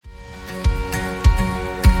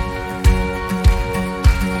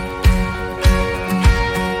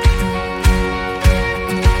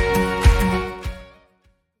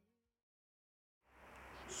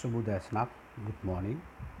සුබෝදෑසනක් good morning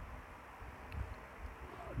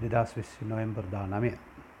 2020 November 19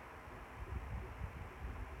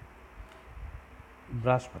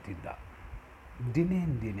 බ්‍රහස්පතින්දා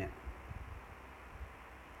දිනෙන් දින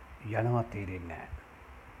යනවා තේරෙන්නේ නැහැ.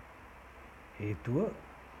 හේතුව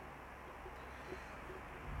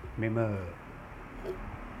මෙම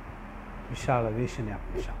විශාල වේශනයක්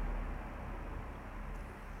නිසා.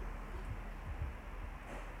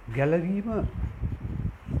 ගැලවීම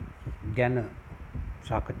ගැන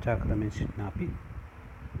සාකච්ඡා කරමින් සිටින අපි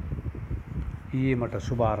ඊයේ මට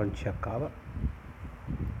සුභ ආරංචියක් ආවා.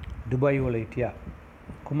 දුබයි වල හිටියා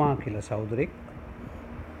කුමා කියලා සහෝදරෙක්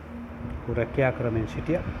රැකියා කරමින්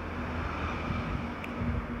සිටියා.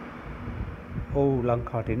 ඔව්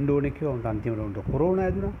ලංකාවට එන්න ඕනේ කිව්වා. උන්ට අන්තිමට උන්ට කොරෝනා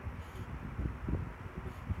ඇදුණා.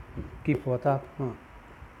 කිප්පවතක්ම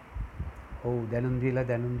ඔව් දැනුම් දීලා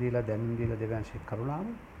දෙවන්සේ කරුණාව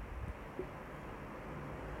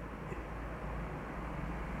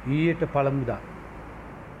ඊයට පළමුදා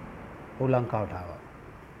ඔව් ලංකාවට ආවා.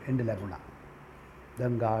 එන්න ලැබුණා.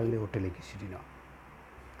 දැන් ගාල්ලේ හොටෙලෙක සිටිනවා.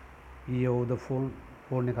 ඊයේ ඕද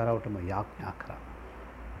ෆෝන් එක කරවටම යාඥා කරා.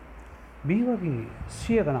 මේ වගේ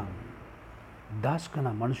සිය ගණන් දහස්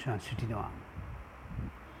ගණන් මනුෂ්‍යයන් සිටිනවා.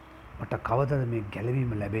 මට කවදද මේ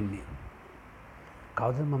ගැලවීම ලැබෙන්නේ?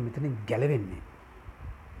 කවදද මම මෙතනින් ගැලවෙන්නේ?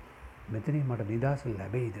 මෙතනින් මට නිදහස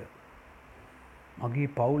ලැබෙයිද? මගේ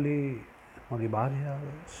පවුලේ මගේ භාර්යාව,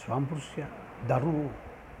 ස්වාමිපුරුෂයා, දරුවෝ,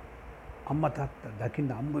 අම්මා තාත්තා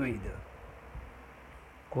දකින්න හම්බ වෙයිද?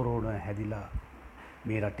 කොරෝනා හැදිලා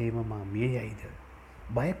මේ රටේම මම මිය යයිද?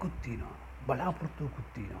 බයකුත් තියෙනවා, බලාපොරොත්තුකුත්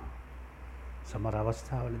තියෙනවා. සමහර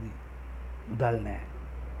අවස්ථාවලදී මුදල් නැහැ.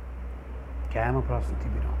 කෑම ප්‍රශ්න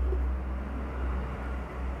තිබෙනවා.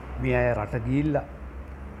 මේ අය රට ගිහිල්ලා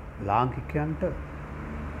ලාංකිකයන්ට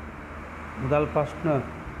මුදල් ප්‍රශ්න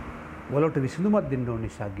වලට විසඳුමක් දෙන්න ඕන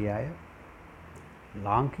නිසා ගිය අය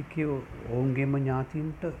ලාංකිකයෝ ඔවුන්ගේම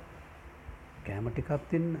ඥාතීන්ට කෑම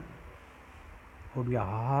ටිකක් දෙන්න, ඔවුන්ගේ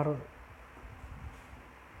ආහාර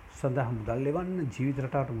සඳහා මුදල් ලෙවන්න, ජීවිත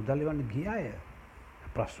රටාවට මුදල් ලෙවන්න ගිය අය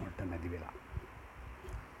ප්‍රශ්න වලට නැති වෙලා.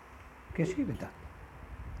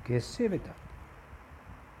 කෙසේ වෙතත්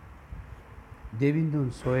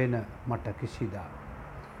දෙවිඳුන් සොයන මට කිසිදා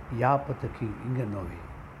යාපතකින් ඉඟ නොවේ.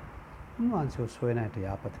 උන්වහන්සේ සොයනට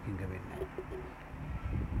යාපතකින් ඉඟ වෙන්නේ නැහැ.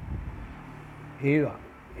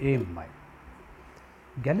 ඒමයි.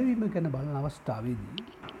 ගැලවීම ගැන බලන අවස්ථාවේදී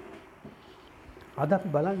අද අපි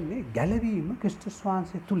බලන්නේ ගැලවීම ක්‍රිස්තුස්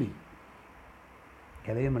වහන්සේ තුලින්.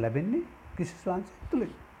 ගැලවීම ලැබෙන්නේ ක්‍රිස්තුස් වහන්සේ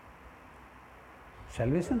තුලින්.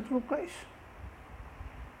 Salvation through Christ.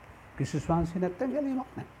 ක්‍රිස්තුස් වහන්සේ නැත්තම්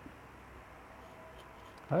ගැලවීමක් නැහැ.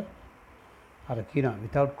 හරි? අර කියනවා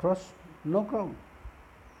without cross no crown.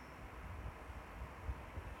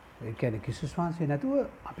 ඒ කියන්නේ ක්‍රිස්තුස් වහන්සේ නැතුව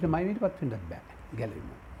අපිට මයිමීටපත් වෙන්නත් බෑ ගැලවීම.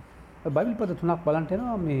 බයිබල් පද තුනක් බලන්න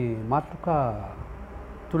යනවා මේ මාතෘකා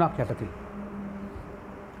තුනක් යටතේ.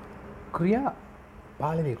 ක්‍රියා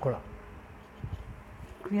 15:11.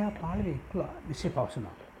 ක්‍රියා 15:11 විශේෂ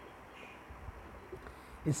පවසනවා.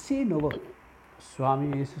 එසේ නොව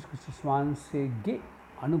ස්වාමී යේසුස් ක්‍රිස්තුස් වහන්සේගේ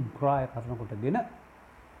අනුග්‍රහය කරන කොටගෙන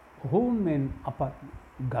ඔවුන් මෙන් අපත්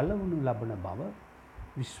ගලවනු ලබන බව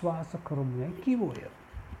විශ්වාස කරමු යයි කිව්වෝය.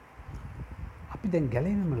 අපි දැන්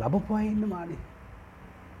ගැලවීම ලැබපු අය ඉන්නවානේ.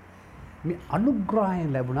 මේ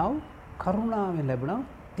අනුග්‍රහයෙන් ලැබුණා වූ කරුණාවෙන් ලැබුණා වූ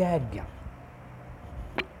ත්‍යාගයක්.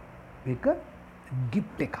 මේක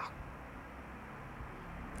gift එකක්.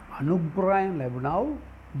 අනුග්‍රහයෙන් ලැබුණා වූ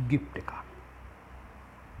gift එකක්.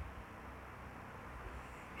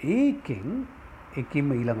 ඒකින්ම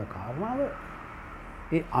ඊළඟ කාරණාව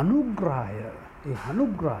ඒ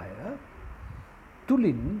අනුග්‍රහය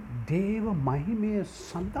තුලින් දේව මහිමය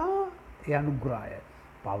සඳහා ඒ අනුග්‍රහය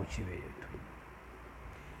පාවිච්චි වේ යුතුයි.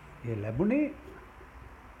 ඒ ලැබුණේ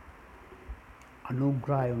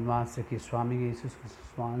අනුග්‍රහය උන්වහන්සේගේ ස්වාමී යේසුස්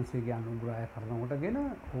ක්‍රිස්තුස් වහන්සේගේ අනුග්‍රහය කරන කොටගෙන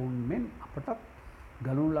ඔවුන් මෙන් අපට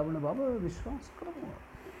ගලවනු ලබන බව විශ්වාස කරමු.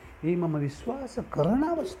 ඒ මම විශ්වාස කරන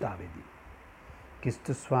අවස්ථාවේදී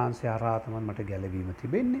ක්‍රිස්තුස් වහන්සේ හරහා තමයි මට ගැලවීම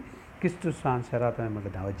තිබෙන්නේ. ක්‍රිස්තුස් වහන්සේ හරහා තමයි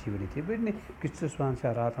මට නව ජීවිතය තිබෙන්නේ. ක්‍රිස්තුස්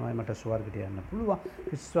වහන්සේ හරහා තමයි මට ස්වර්ගයට යන්න පුළුවන්.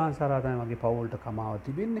 ක්‍රිස්තුස් වහන්සේ හරහා තමයි මගේ පවුලට කමාව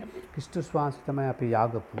තිබෙන්නේ. ක්‍රිස්තුස් වහන්සේ තමයි අපේ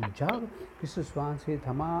යාග පූජාව. ක්‍රිස්තුස් වහන්සේ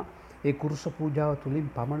තමයි ඒ කුරුස පූජාව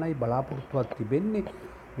තුලින් පමණයි බලාපොරොත්තුවක් තිබෙන්නේ.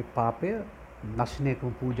 මේ පාපය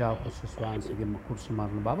නැශනේකම පූජාව ක්‍රිස්තුස් වහන්සේගේම කුරුස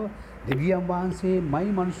මරණ බව දෙවියන්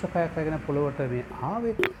වහන්සේමයි මනුෂ්‍ය කයක් රැගෙන පොළොවට මේ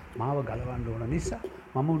ආවේ මාව ගලවන්න ඕන නිසා,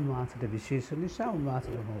 මම උන්වහන්සේට විශේෂ නිසා,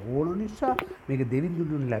 උන්වහන්සේට ඕන නිසා මේක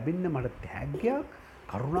දෙවිඳුන් ලැබෙන්න මට ත්‍යාගයක්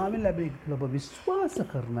කරුණාවෙන් ලැබෙයි කියලා ඔබ විශ්වාස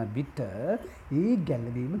කරන විට ඒ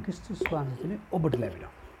ගැලවීම ක්‍රිස්තුස් වහන්සේනේ ඔබට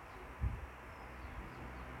ලැබෙනවා.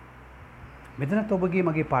 මෙතනත් ඔබගේ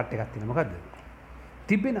මගේ පාට් එකක් තියෙනවා. මොකද්ද?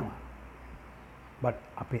 තිබෙනවා. බට්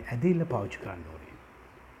අපේ ඇදහිල්ල පාවිච්චි කරන්න ඕනේ.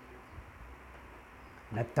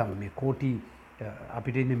 නැත්තම් මේ කෝටි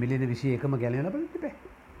අපිට ඉන්න මිලියන 21ම ගැලවෙන්න බලන්න බෑ.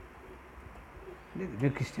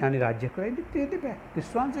 මේ ක්‍රිස්තියානි රාජ්‍යයක් කරලා ඉන්න දෙන්න බෑ.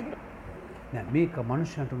 ක්‍රිස්තුවන්සගේ. නෑ මේක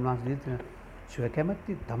මනුෂ්‍යයන්ට උන්වහන්සේ දෙන සුව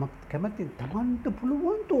කැමැති තමන්ට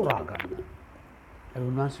පුළුවන් තෝරා ගන්න. ඒ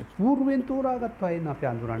උන්වහන්සේ పూర్වෙන් තෝරාගත් අය අපි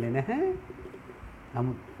අඳුරන්නේ නැහැ.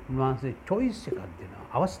 නමුත් උන්වහන්සේ choice එකක් දෙනවා.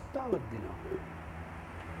 අවස්ථාවක් දෙනවා.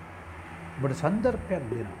 ඔබට සන්දර්භයක්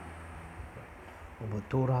දෙනවා. ඔබ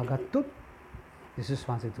තෝරාගත්තොත් යේසුස්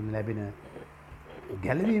වහන්සේ තුල ලැබෙන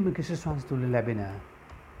ගැලවීම යේසුස් වහන්සේ තුල ලැබෙන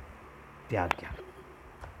ත්‍යාගයක්.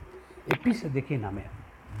 එපිස 2:9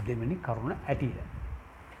 දෙවෙනි කරුණ ඇටිය.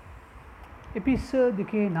 එපිස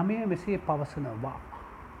 2:9 මෙසේ පවසනවා.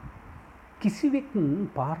 කිසිවෙක්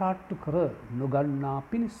පාරාට්ටු කර නොගන්නා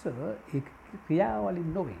පිණිස ඒ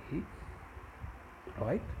ක්‍රියාවලින් නොවේ.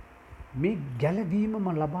 right? මේ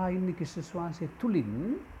ගැලවීමම ලබා ඉන්නේ ක්‍රිස්තුස් වහන්සේ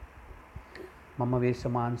තුලින්. මම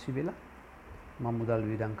වේශමාංශි වෙලා මම මුදල්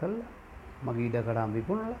වියදම් කළා මගේ ඉඩකඩම්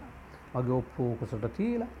විකුණලා මගේ ඔප්පු කුසට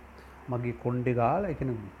තියලා මගේ කොණ්ඩේ ගාලා ඒ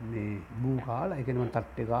කියන්නේ මේ බූ කාලා ඒ කියන්නේ මම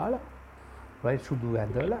තට්ටේ ගාලා right සුදු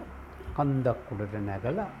ඇඳලා කන්දක් උඩට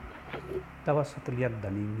නැගලා දවස් 40ක්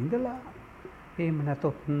දනින් ඉඳලා එහෙම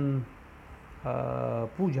නැතොත්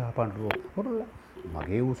පූජා පඬුරක් කරලා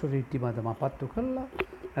මගේ උසරිටි මත මපත්තු කරලා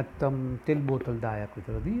නැත්තම් තෙල් බෝතල් 10ක්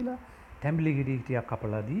විතර දීලා තැඹිලි ගෙඩි ටිකක්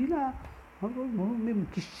කපලා දීලා මම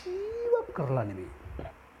කිසිවක් කරලා නෙමෙයි.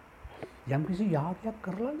 යම් කිසි යාගයක්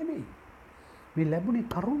කරලා නෙමෙයි. මේ ලැබුණේ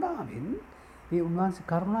කරුණාවෙන්. ඒ උන්වහන්සේ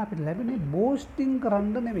කරුණාව අපිට ලැබෙන්නේ බෝස්ටිං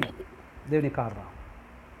කරන්න නෙමෙයි. දෙවෙනි කාරණාව.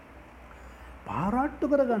 පාරාට්ටු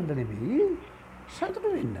කරගන්න නෙමෙයි සතුටු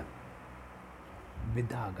වෙන්න.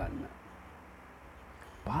 බෙදා ගන්න.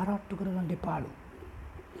 පාරාට්ටු කරගන්න එපාලු.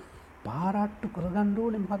 පාරාට්ටු කරගන්න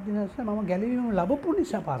ඕනේ මොකක්ද නැත්නම් මම ගැලවීම ලැබපු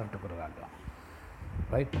නිසා පාරාට්ටු කරගන්නවා.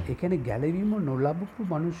 right? ඒ කියන්නේ ගැලවීම නොලබපු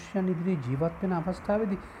මිනිස්යන් ඉදිරි ජීවත් වෙන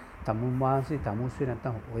අවස්ථාවේදී තමුන් වාසේ තමුස්සේ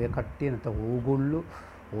නැත්නම් ඔය කට්ටිය නැත්නම් ඕගොල්ලෝ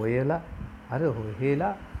ඔයලා අර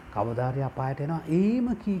හොහෙලා කවදාහරි අපායට එනවා.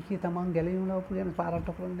 ඒම කී තමන් ගැලවීම ලබපු ගැන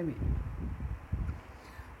පාරාට්ටු කරන්නේ නෙමෙයි.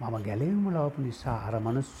 මම ගැලවීම ලබපු නිසා අර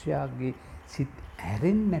මිනිස්යාගේ සිත්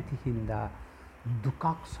ඇරෙන්නේ නැති හින්දා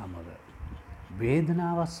දුකක් සමග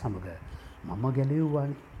වේදනාවක් සමග මම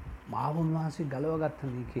ගැලෙව්වානේ මාව උන්වහන්සේ ගලව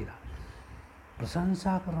ගත්තනේ කියලා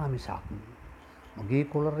ප්‍රශංසා කරන මිසක් මගේ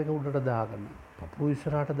කොලර් එක උඩට දාගෙන පපුව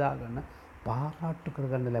ඉස්සරහට දාගෙන පාරාට්ටු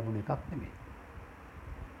කරගන්න ලැබුණ එකක් නෙමෙයි.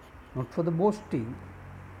 Not for the boasting,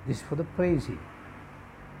 this for the praising.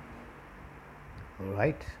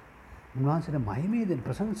 Right? උන්වහන්සේට මහිමේ දෙන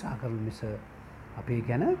ප්‍රශංසා කරන මිස අපි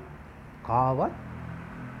ගැන කාවත්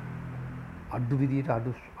අඩු විදියට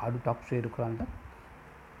අඩු ටක්සේරු කරන්න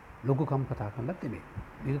ලොකුකම් කතා කරන්නත් නෙමෙයි.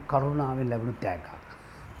 මේක කරුණාවෙන් ලැබුණු ත්‍යාගයක්.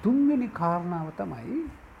 තුන්වෙනි කාරණාව තමයි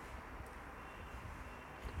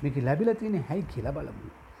මේක ලැබිලා තියෙන්නේ හැයි කියලා බලමු.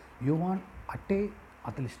 යෝවාන්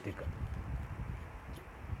 8:42.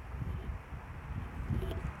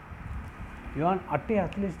 යෝවාන්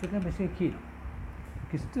 8:42 මෙසේ කියනවා.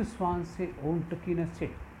 ක්‍රිස්තුස් වහන්සේ ඔවුන්ට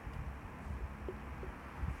කියනසේ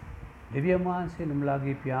දෙවියන් වහන්සේ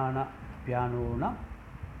නුඹලාගේ පියාණෝ නම්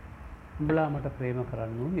උඹලා මට ප්‍රේම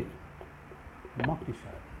කරන්න ඕනේ. මොකක්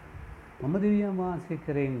නිසාද? මම දෙවියන් වහන්සේ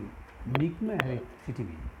කරෙන් නික්ම හැරි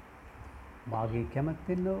සිටිමි. මාගේ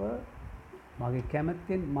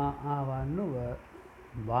කැමැත්තෙන් මා ආවන්නව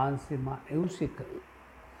වහන්සේ මා එව්සෙක.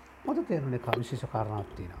 මට තේරුණේ විශේෂ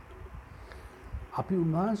කාරණාවක් තියෙනවා. අපි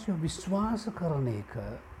උන්වහන්සේ විශ්වාස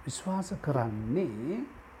කරන්නේ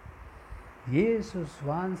යේසුස්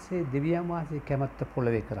වහන්සේ දෙවියන් වහන්සේ කැමැත්ත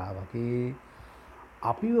පොළවේ කරා වගේ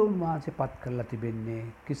අපිව උන්වහන්සේ පත් කරලා තිබෙන්නේ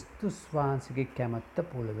ක්‍රිස්තුස් වහන්සේගේ කැමැත්ත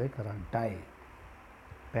පොළවේ කරන්නටයි.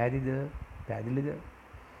 පැහැදිලිද?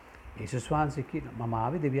 යේසුස් වහන්සේ කියන මම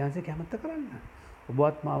ආවේ දෙවියන් වහන්සේ කැමැත්ත කරන්න.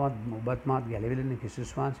 ඔබත් මාත් ගැලවිලන්නේ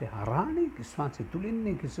ක්‍රිස්තුස් වහන්සේ හරහානේ. ක්‍රිස්තුස් වහන්සේ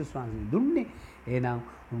තුලින්නේ ක්‍රිස්තුස් වහන්සේ දුන්නේ. එහෙනම්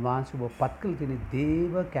උන්වහන්සේ ඔබ පත් කළ තියෙන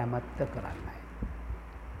දේව කැමැත්ත කරන්නයි.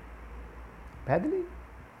 පැහැදිලි?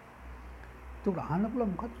 ඒක අහන්න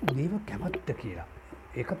පුළුවන් මොකක්ද දේව කැමැත්ත කියලා.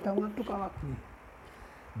 ඒක තමයි මාතෘකාවක් නේ.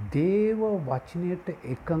 දේව වචනයට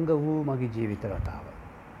එකඟ වූ මගේ ජීවිත රටාව.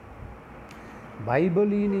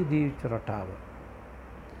 බයිබලීනි ජීවිත රටාව.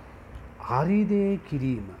 ආරිදේ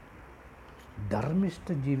කිරීම.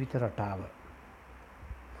 ධර්මිෂ්ඨ ජීවිත රටාව.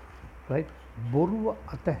 right? බොරුව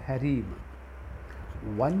අතහැරීම.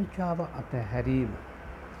 වංචාව අතහැරීම.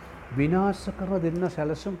 විනාශ කර දෙන්න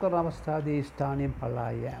සැලසුම් කරන අවස්ථාවේ ස්ථානයෙන්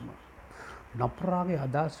පලා යෑම. නපුරාගේ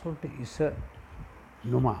අදහස් වලට ඉස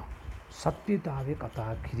නොමා සත්‍යතාවය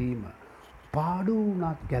කතා කිරීම. පාඩු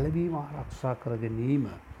වුණත් ගැලවීම ආරක්ෂා කර ගැනීම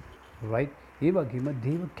right ඒ වගේම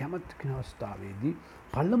දේව කැමති කෙන අවස්ථාවේදී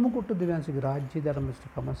පළමු කොට දෙවියන්සේගේ රාජ්‍ය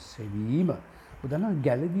ධර්මස්ථකම සෙවීම උදන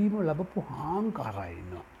ගැලවීම ලැබපු හාංකාරය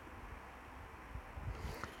ඉන්නවා.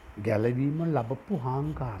 ගැලවීම ලැබපු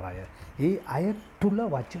හාංකාරය ඒ අය තුල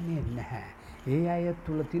වචනේ නැහැ. ඒ අය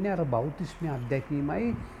තුල තියෙන අර බෞද්ධිස්මය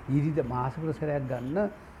අත්දැකීමයි ඊරිද මාසකට සැරයක් ගන්න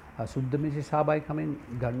සුද්ධමේශ සාභාවිකමෙන්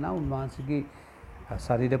ගන්නා උන්වහන්සේගේ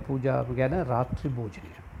ශරීර පූජාව ගැන රාත්‍රී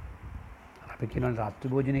භෝජනය. අපි කියනවා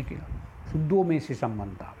රාත්‍රී භෝජනය කියලා. සුද්ධෝමේශ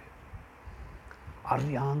සම්බන්ධතාවය.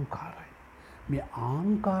 අරි ආංකාරයි. මේ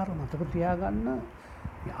ආංකාර මතක තියාගන්න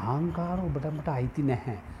මේ ආංකාර ඔබට මට අයිති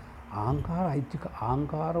නැහැ.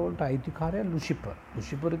 ආංකාර වලට අයිතිකාරය ලුසිෆර්.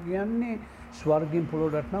 ලුසිෆර් කියන්නේ ස්වර්ගයෙන්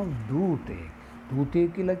පොළොවට වටන දූතයෙක්.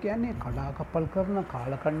 දූතයෙක් කියලා කියන්නේ කඩාකප්පල් කරන,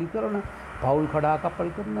 කාලකන්ණි කරන, පවුල්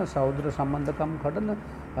කඩාකප්පල් කරන, සහෝදර සම්බන්ධකම් කඩන,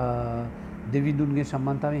 දෙවිඳුන්ගේ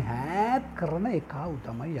සම්බන්ධතාවයෙන් හැත් කරන එකා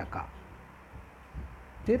තමයි යකා.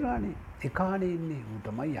 තේරුණානේ? එකානේ ඉන්නේ ඌ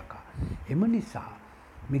තමයි යකා. එම නිසා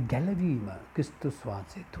මේ ගැලවීම ක්‍රිස්තුස්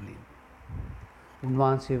වහන්සේ තුලින්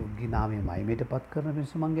උන්වහන්සේගේ නාමයේ මහිමයට පත් කරන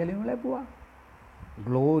මිනිස්සු මං ගැලවීම ලැබුවා.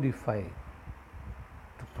 glorify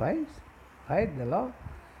to Christ, right the Lord.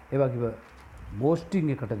 ඒ වගේම බෝස්ටිං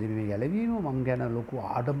එකට දෙමේ ගැලවීම මං ගැන ලොකු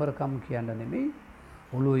ආඩම්බරකම් කියන්න නෙමෙයි,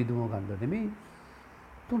 ඔළුව ඉදුම ගන්න නෙමෙයි.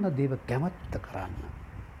 තුන දේව කැමැත්ත කරන්න.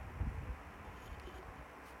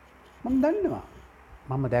 මම දන්නවා.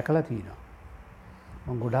 මම දැකලා තියෙනවා.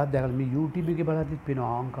 මම ගොඩාක් දැකලා මේ YouTube එකේ බලද්දිත් පේන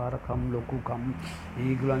ආංකාරකම් ලොකුකම්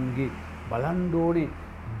ඒගොල්ලන්ගේ බලන්න ඕනේ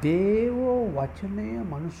දේව වචනය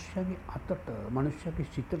මිනිස්සගේ අතට මිනිස්සගේ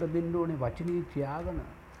සිතට දෙන්න ඕනේ වචනේ තියාගෙන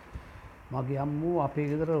මගේ අම්මෝ අපේ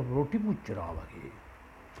ගෙදර රොටි පුච්චනවා වගේ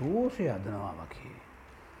තෝසේ හදනවා වගේ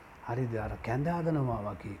හරිද අර කැඳ හදනවා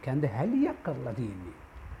වගේ කැඳ හැලියක් කරලා තියෙන්නේ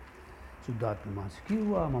සුද්ධාත්ම මාස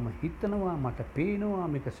කිව්වා මම හිතනවා මට පේනවා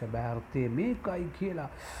මේක සැබෑ අර්ථය මේකයි කියලා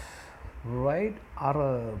right අර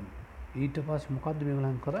ඊට පස්සේ මොකද්ද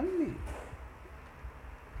මේගොල්ලන් කරන්නේ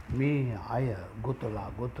මේ අය ගොතලා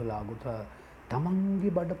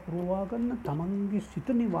තමන්ගේ බඩ පුරවා ගන්න තමන්ගේ සිත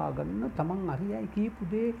නිවා ගන්න තමන් අරියයි කියපු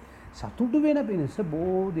දේ සතුටු වෙන පිණිස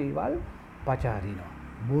බොහෝ දේවල් පචාරිනවා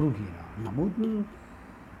බොරු කියනවා නමුත්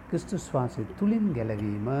ක්‍රිස්තුස් වහන්සේ තුලින්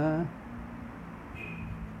ගැලවීම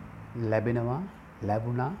ලැබෙනවා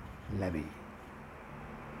ලැබුණා ලැබෙයි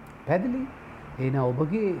පැහැදිලි එන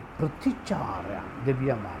ඔබගේ ප්‍රතිචාරය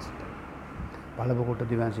දෙවියන් වහන්සේට පළව කොට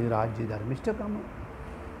දිවන්සේ රාජ්‍ය ධර්මිෂ්ඨකම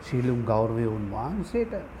ශීලුම් ගෞරවය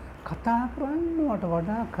උන්වහන්සේට කතා කරන්නවට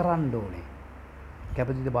වඩා කරන්න ඕනේ.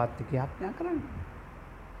 කැපතිද වාත්තික යාඥා කරන්න.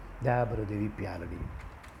 දයාබර දෙවි පියාණනි.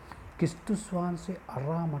 ක්‍රිස්තුස් වහන්සේ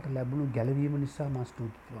අරා මට ලැබුණු ගැලවීම නිසා මම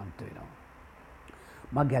ස්තුතිවන්ත වෙනවා.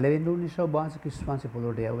 මම ගැලවෙන්න උන නිසා ඔබ වහන්සේ ක්‍රිස්තුස් වහන්සේ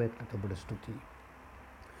පොළොවට යව එකට ඔබට ස්තුතියි.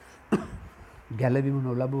 ගැලවීම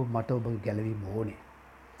නොලැබුව මට ඔබගේ ගැලවීම ඕනේ.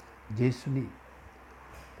 ජේසුනි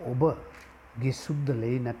ඔබගේ සුද්ධ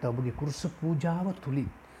ලේ නැත්නම් ඔබගේ කුරුස පූජාව තුලින්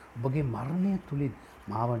ඔබගේ මරණය තුලින්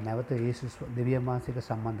මාව නැවත යේසුස් දෙවියන් වහන්සේක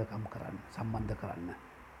සම්බන්ධ කරන්න.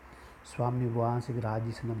 ස්වාමී වහන්සේගේ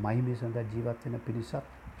රාජ්‍යසන මහිමේ සඳහා ජීවත් වෙන පිරිසක්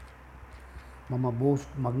මම බෝස්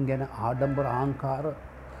මගන් ගැන ආඩම්බර ආංකාර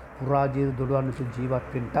පුරාජීව දොඩවන්නට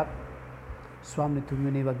ජීවත් වෙන්නත් ස්වාමී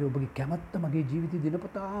තුන්වෙනි වගේ ඔබගේ කැමැත්ත මගේ ජීවිතේ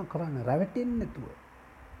දිනපතා කරන්න රැවටෙන්නේ නැතුව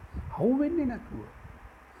හවු වෙන්නේ නැතුව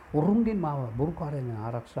උරුන්ගෙන් මාව බොරුකාරයන්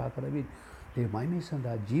ආරක්ෂා කරමින් ඒ මහිමේ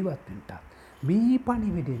සඳහා ජීවත් වෙන්නත් මේ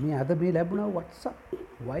පණිවිඩේ මේ අද මේ ලැබුණා WhatsApp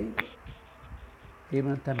Viber එහෙම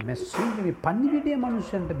නැත්නම් මැසේජ් මේ පණිවිඩය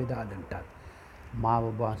මිනිස්සුන්ට බෙදා දෙන්නත් මාව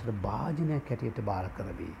වහන්සේට භාජනයක් හැටියට බාර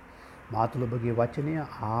කරවි මා තුළ ඔබගේ වචනය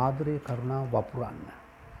ආදරය කරුණාව වපුරන්න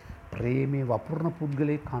ප්‍රේමේ වපුරන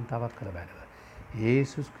පුද්ගලයෙක් කාන්තාවක් කර බැලුවා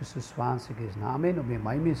යේසුස් ක්‍රිස්තුස් වහන්සේගේ නාමයෙන් ඔබේ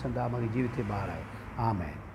මහිමේ සඳහා මගේ ජීවිතේ බාරයි ආමේන්